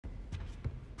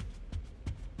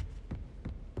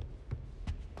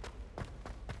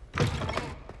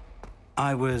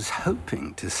I was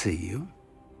hoping to see you.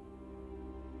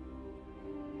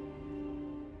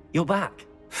 You're back.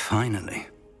 Finally.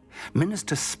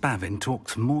 Minister Spavin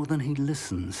talks more than he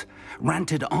listens.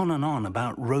 Ranted on and on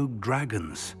about rogue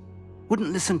dragons.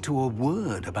 Wouldn't listen to a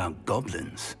word about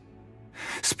goblins.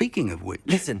 Speaking of which...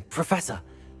 Listen, Professor.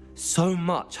 So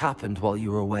much happened while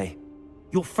you were away.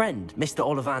 Your friend, Mr.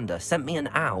 Ollivander, sent me an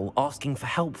owl asking for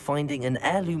help finding an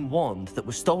heirloom wand that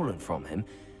was stolen from him.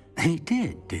 He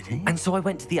did he? And so I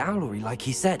went to the owlery like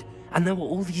he said, and there were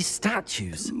all these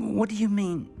statues. What do you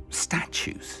mean,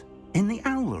 statues? In the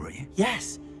owlery?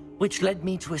 Yes, which led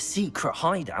me to a secret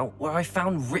hideout where I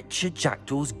found Richard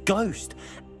Jackdaw's ghost.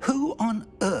 Who on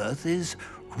earth is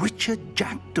Richard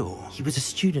Jackdaw? He was a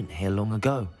student here long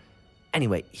ago.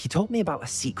 Anyway, he told me about a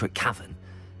secret cavern.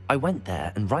 I went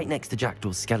there, and right next to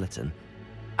Jackdaw's skeleton,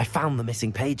 I found the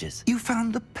missing pages. You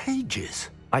found the pages?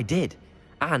 I did.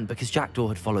 And because Jackdaw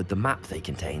had followed the map they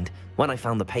contained, when I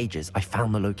found the pages, I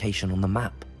found the location on the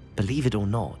map. Believe it or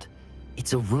not,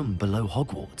 it's a room below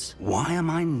Hogwarts. Why am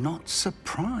I not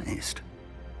surprised?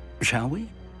 Shall we?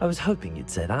 I was hoping you'd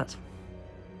say that.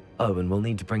 Oh, and we'll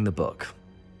need to bring the book.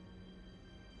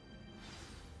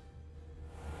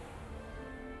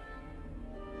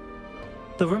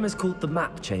 The room is called the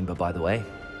Map Chamber, by the way.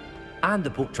 And a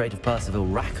portrait of Percival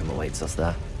Rackham awaits us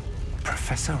there.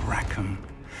 Professor Rackham.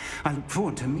 I look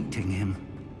forward to meeting him.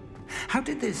 How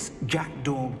did this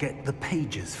Jackdaw get the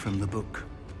pages from the book?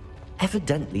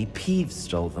 Evidently, Peeves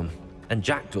stole them, and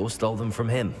Jackdaw stole them from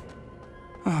him.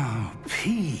 Oh,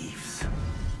 Peeves.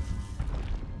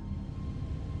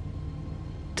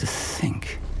 To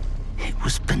think it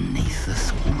was beneath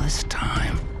us all this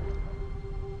time.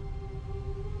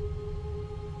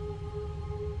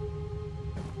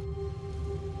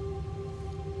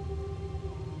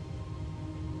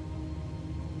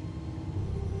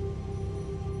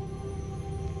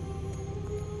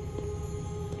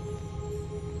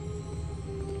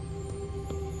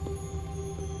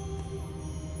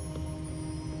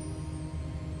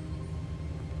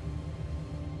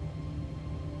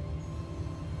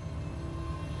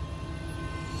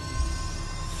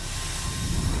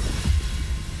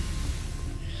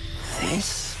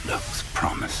 This looks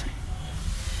promising.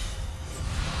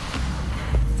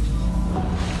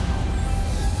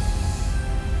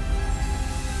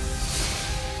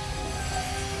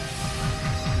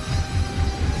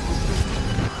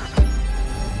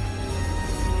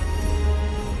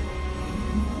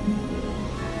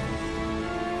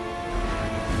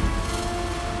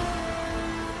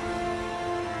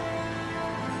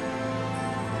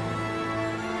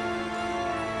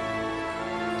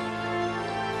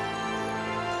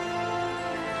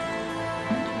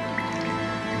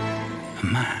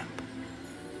 Map.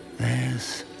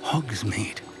 There's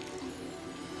Hogsmeade.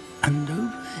 And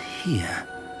over here,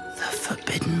 the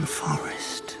Forbidden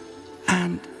Forest.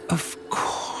 And, of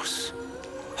course,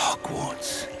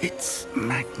 Hogwarts. It's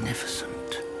magnificent.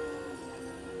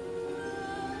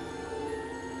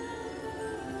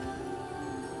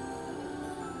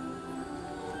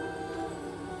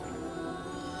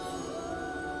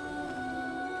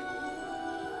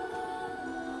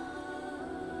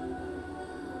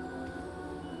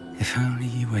 If only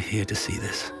you were here to see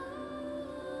this.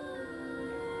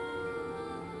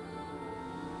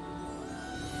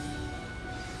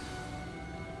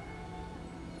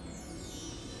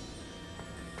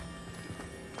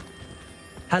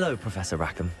 Hello, Professor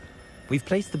Rackham. We've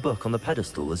placed the book on the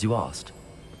pedestal, as you asked.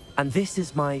 And this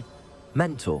is my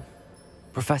mentor,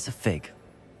 Professor Fig.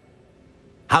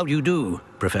 How do you do,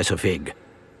 Professor Fig?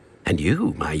 And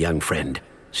you, my young friend,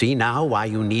 see now why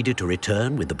you needed to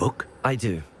return with the book? I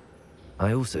do.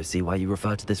 I also see why you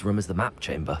refer to this room as the Map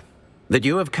Chamber. That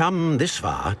you have come this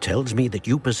far tells me that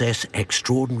you possess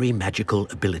extraordinary magical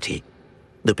ability,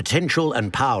 the potential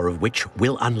and power of which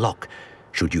will unlock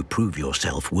should you prove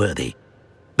yourself worthy.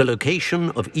 The location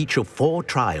of each of 4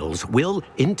 trials will,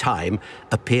 in time,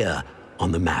 appear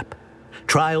on the map.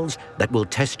 Trials that will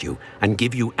test you and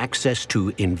give you access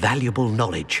to invaluable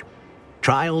knowledge.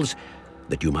 Trials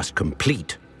that you must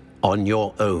complete on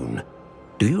your own.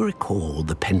 Do you recall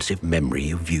the pensive memory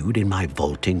you viewed in my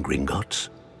vault in Gringotts?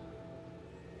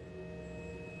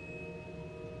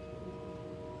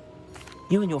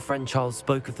 You and your friend Charles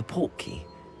spoke of the Portkey,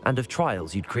 and of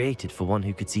trials you'd created for one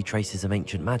who could see traces of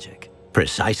ancient magic.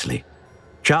 Precisely.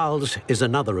 Charles is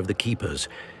another of the Keepers,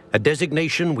 a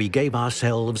designation we gave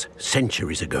ourselves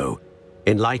centuries ago,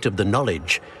 in light of the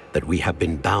knowledge that we have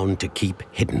been bound to keep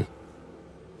hidden.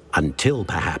 Until,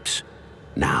 perhaps,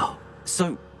 now.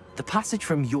 So, the passage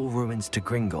from your ruins to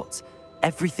Gringotts,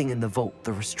 everything in the vault,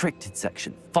 the restricted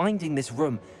section, finding this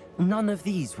room, None of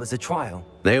these was a trial.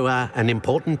 They were an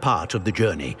important part of the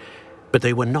journey, but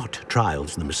they were not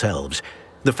trials themselves.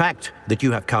 The fact that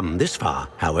you have come this far,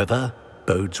 however,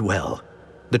 bodes well.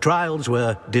 The trials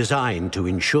were designed to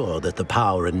ensure that the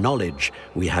power and knowledge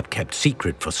we have kept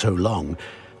secret for so long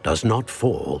does not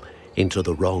fall into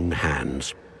the wrong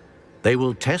hands. They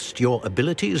will test your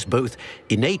abilities, both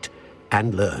innate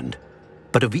and learned.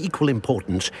 But of equal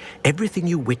importance, everything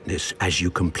you witness as you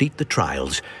complete the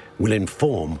trials will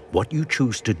inform what you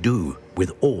choose to do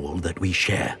with all that we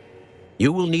share.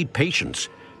 You will need patience.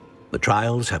 The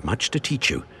trials have much to teach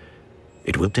you.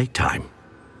 It will take time.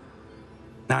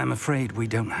 I'm afraid we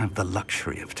don't have the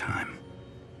luxury of time.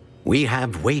 We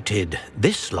have waited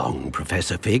this long,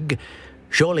 Professor Fig.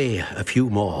 Surely a few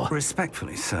more.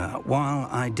 Respectfully, sir, while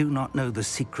I do not know the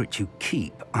secret you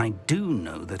keep, I do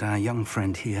know that our young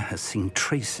friend here has seen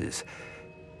traces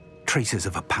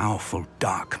of a powerful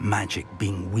dark magic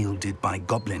being wielded by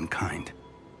goblin kind.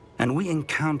 And we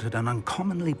encountered an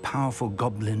uncommonly powerful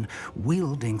goblin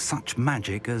wielding such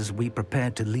magic as we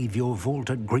prepared to leave your vault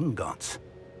at Gringotts.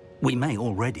 We may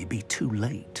already be too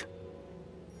late.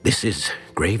 This is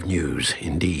grave news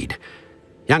indeed.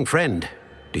 Young friend,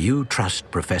 do you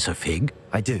trust Professor Fig?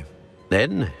 I do.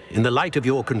 Then, in the light of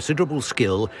your considerable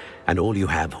skill and all you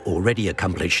have already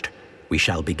accomplished, we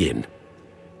shall begin.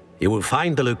 You will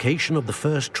find the location of the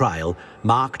first trial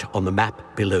marked on the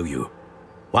map below you.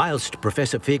 Whilst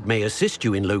Professor Fig may assist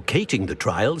you in locating the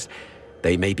trials,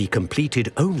 they may be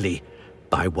completed only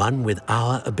by one with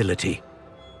our ability.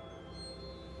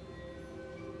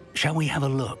 Shall we have a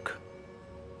look?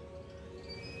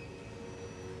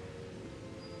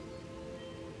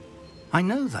 I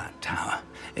know that tower.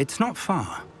 It's not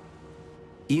far.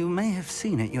 You may have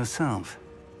seen it yourself.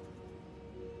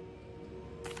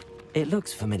 It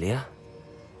looks familiar.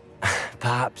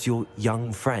 Perhaps your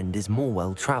young friend is more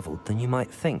well-traveled than you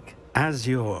might think. As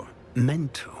your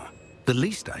mentor, the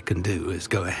least I can do is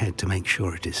go ahead to make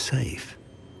sure it is safe.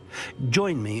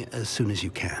 Join me as soon as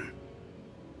you can.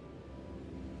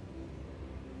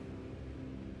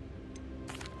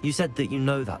 You said that you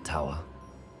know that tower.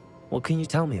 What can you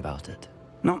tell me about it?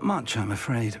 Not much, I'm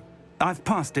afraid. I've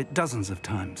passed it dozens of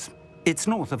times. It's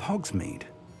north of Hogsmeade.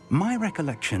 My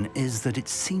recollection is that it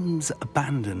seems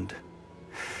abandoned.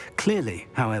 Clearly,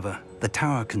 however, the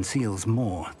tower conceals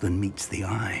more than meets the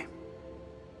eye.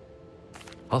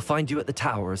 I'll find you at the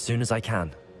tower as soon as I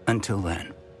can. Until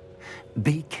then,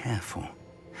 be careful,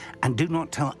 and do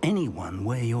not tell anyone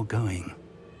where you're going.